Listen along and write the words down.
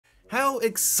How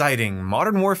exciting!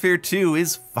 Modern Warfare 2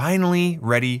 is finally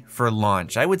ready for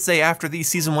launch. I would say after the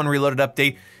Season 1 Reloaded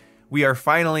update, we are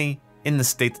finally in the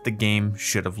state that the game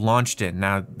should have launched in.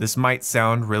 Now, this might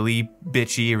sound really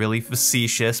bitchy, really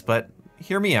facetious, but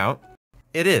hear me out.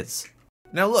 It is.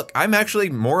 Now look, I'm actually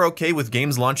more okay with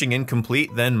games launching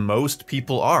incomplete than most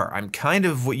people are. I'm kind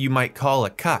of what you might call a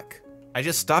cuck. I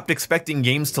just stopped expecting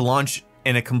games to launch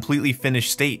in a completely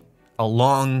finished state a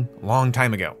long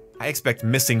time ago. I expect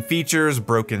missing features,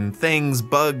 broken things,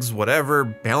 bugs, whatever,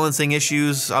 balancing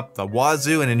issues up the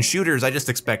wazoo, and in shooters I just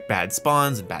expect bad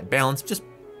spawns and bad balance, just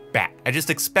bad. I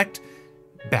just expect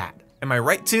bad. Am I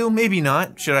right to? Maybe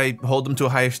not. Should I hold them to a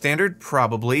higher standard?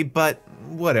 Probably, but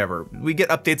whatever. We get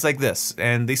updates like this,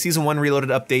 and the Season 1 Reloaded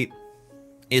update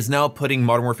is now putting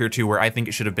Modern Warfare 2 where I think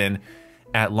it should have been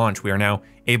at launch. We are now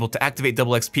able to activate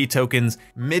double XP tokens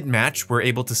mid-match. We're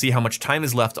able to see how much time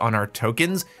is left on our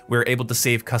tokens. We're able to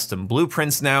save custom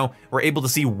blueprints now. We're able to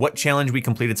see what challenge we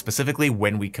completed specifically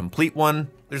when we complete one.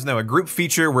 There's now a group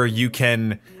feature where you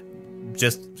can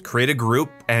just create a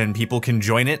group and people can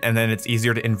join it, and then it's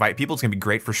easier to invite people. It's gonna be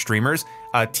great for streamers.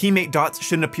 Teammate dots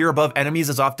shouldn't appear above enemies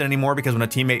as often anymore, because when a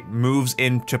teammate moves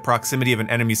into proximity of an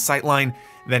enemy's sightline,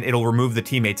 then it'll remove the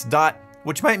teammate's dot,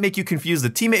 which might make you confuse the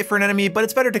teammate for an enemy, but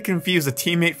it's better to confuse a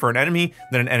teammate for an enemy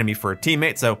than an enemy for a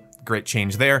teammate, so great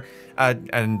change there.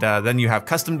 Then you have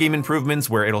custom game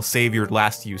improvements where it'll save your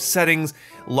last used settings.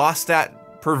 Lost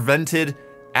stat prevented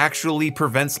actually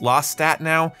prevents lost stat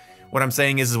now. What I'm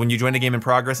saying is when you join a game in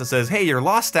progress, it says, hey, your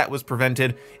lost stat was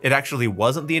prevented. It actually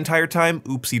wasn't the entire time.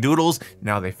 Oopsie doodles.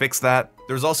 Now they fixed that.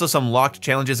 There's also some locked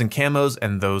challenges and camos,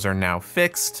 and those are now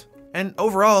fixed. And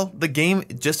overall, the game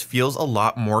just feels a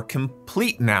lot more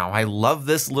complete now. I love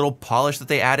this little polish that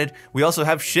they added. We also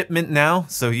have shipment now,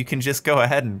 so you can just go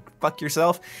ahead and fuck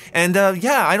yourself. And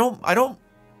yeah, I don't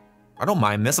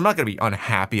mind this. I'm not gonna be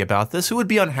unhappy about this. Who would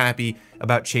be unhappy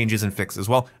about changes and fixes?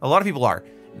 Well, a lot of people are.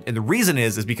 And the reason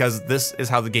is because this is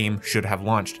how the game should have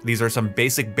launched. These are some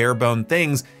basic bare bone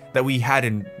things that we had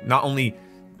in not only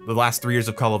the last 3 years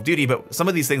of Call of Duty, but some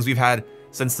of these things we've had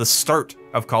since the start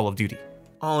of Call of Duty.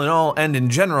 All in all, and in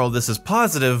general, this is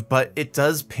positive, but it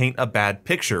does paint a bad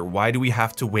picture. Why do we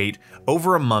have to wait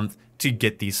over a month to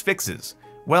get these fixes?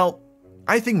 Well,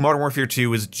 I think Modern Warfare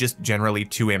 2 is just generally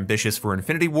too ambitious for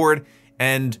Infinity Ward,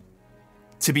 and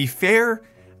to be fair,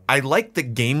 I like the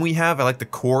game we have, I like the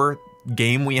core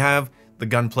game we have, the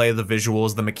gunplay, the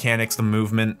visuals, the mechanics, the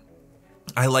movement.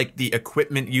 I like the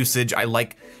equipment usage, I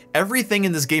like everything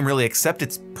in this game really except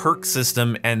its perk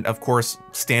system and of course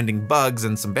standing bugs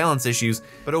and some balance issues,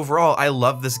 but overall I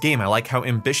love this game. I like how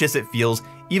ambitious it feels.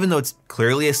 Even though it's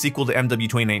clearly a sequel to MW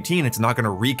 2019, it's not going to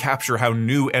recapture how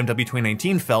new MW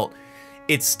 2019 felt.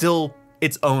 It's still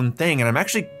its own thing, and I'm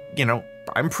actually, you know,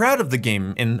 I'm proud of the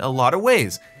game in a lot of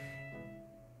ways.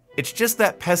 It's just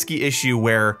that pesky issue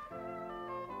where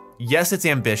yes, it's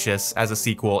ambitious as a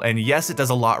sequel, and yes, it does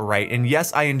a lot right, and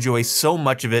yes, I enjoy so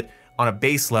much of it on a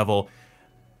base level,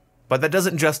 but that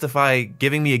doesn't justify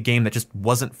giving me a game that just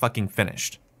wasn't fucking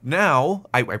finished. Now,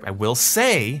 I will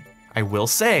say,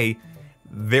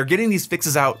 they're getting these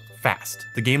fixes out fast.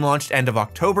 The game launched end of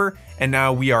October, and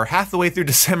now we are half the way through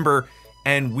December,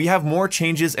 and we have more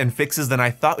changes and fixes than I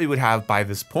thought we would have by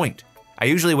this point. I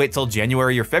usually wait till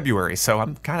January or February, so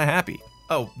I'm kinda happy.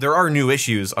 Oh, there are new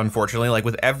issues, unfortunately. Like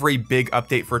with every big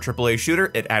update for a AAA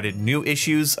shooter, it added new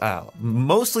issues,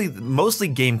 mostly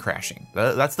game crashing.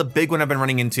 That's the big one I've been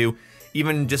running into.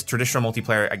 Even just traditional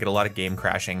multiplayer, I get a lot of game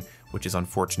crashing, which is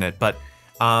unfortunate. But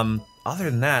other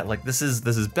than that, like this is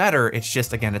better. It's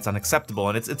just, again, it's unacceptable.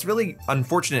 And it's really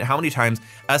unfortunate how many times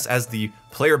us as the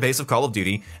player base of Call of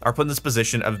Duty are put in this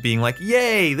position of being like,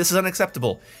 yay, this is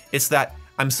unacceptable. It's that,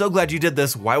 I'm so glad you did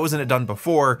this, why wasn't it done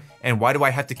before, and why do I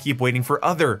have to keep waiting for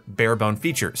other bare-bone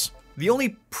features? The only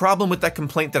problem with that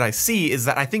complaint that I see is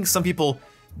that I think some people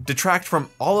detract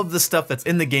from all of the stuff that's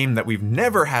in the game that we've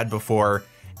never had before,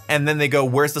 and then they go,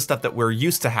 where's the stuff that we're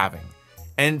used to having?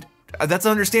 And that's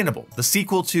understandable. The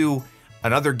sequel to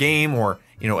another game, or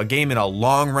you know, a game in a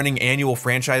long-running annual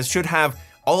franchise should have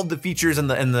all of the features and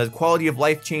the quality of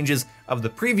life changes of the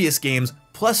previous games,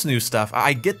 plus new stuff.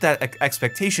 I get that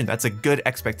expectation. That's a good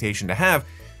expectation to have.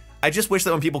 I just wish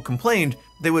that when people complained,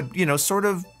 they would, you know, sort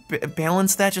of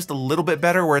balance that just a little bit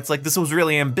better, where it's like, this was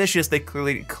really ambitious. They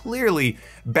clearly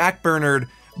backburnered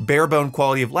bare bone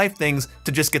quality of life things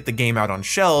to just get the game out on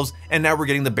shelves, and now we're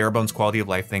getting the bare bones quality of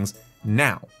life things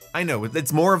now. I know,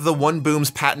 it's more of the One Boom's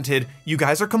patented, you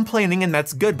guys are complaining and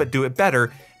that's good, but do it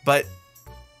better. But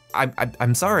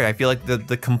I'm sorry, I feel like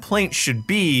the complaint should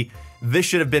be, this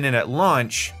should have been in at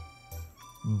launch,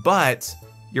 but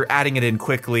you're adding it in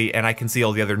quickly, and I can see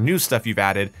all the other new stuff you've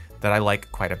added that I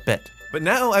like quite a bit. But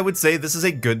now I would say this is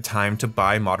a good time to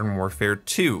buy Modern Warfare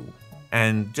 2,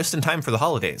 and just in time for the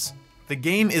holidays. The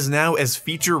game is now as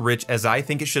feature-rich as I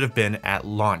think it should have been at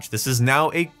launch. This is now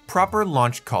a proper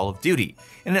launch Call of Duty,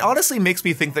 and it honestly makes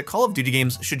me think that Call of Duty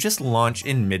games should just launch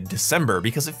in mid-December,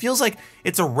 because it feels like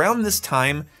it's around this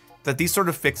time that these sort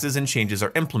of fixes and changes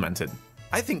are implemented.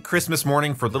 I think Christmas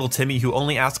morning for little Timmy, who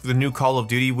only asked for the new Call of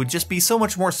Duty, would just be so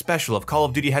much more special if Call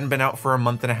of Duty hadn't been out for a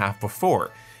month and a half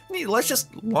before. Let's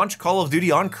just launch Call of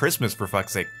Duty on Christmas, for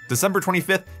fuck's sake. December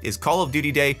 25th is Call of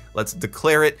Duty Day. Let's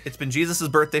declare it. It's been Jesus'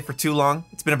 birthday for too long.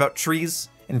 It's been about trees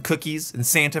and cookies and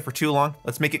Santa for too long.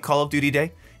 Let's make it Call of Duty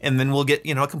Day. And then we'll get,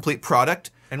 a complete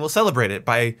product, and we'll celebrate it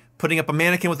by putting up a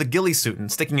mannequin with a ghillie suit and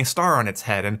sticking a star on its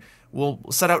head. And we'll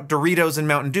set out Doritos and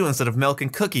Mountain Dew instead of milk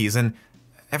and cookies, and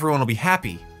everyone will be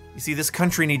happy. You see, this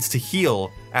country needs to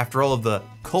heal after all of the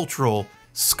cultural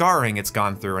scarring it's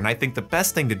gone through, and I think the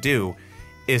best thing to do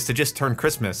is to just turn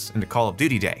Christmas into Call of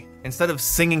Duty Day. Instead of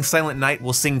singing Silent Night,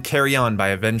 we'll sing Carry On by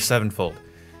Avenged Sevenfold,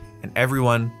 and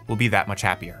everyone will be that much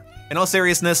happier. In all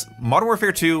seriousness, Modern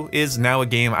Warfare 2 is now a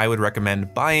game I would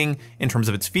recommend buying in terms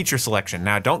of its feature selection.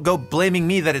 Now, don't go blaming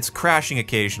me that it's crashing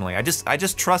occasionally. I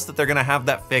just trust that they're gonna have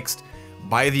that fixed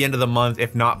by the end of the month,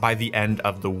 if not by the end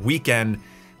of the weekend,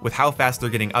 with how fast they're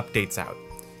getting updates out.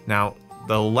 Now,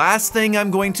 the last thing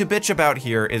I'm going to bitch about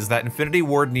here is that Infinity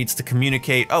Ward needs to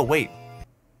communicate, oh wait,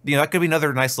 that could be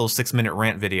another nice little 6-minute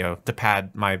rant video to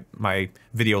pad my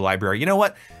video library. You know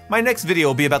what? My next video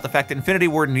will be about the fact that Infinity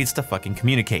Ward needs to fucking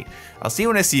communicate. I'll see you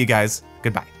when I see you guys.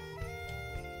 Goodbye.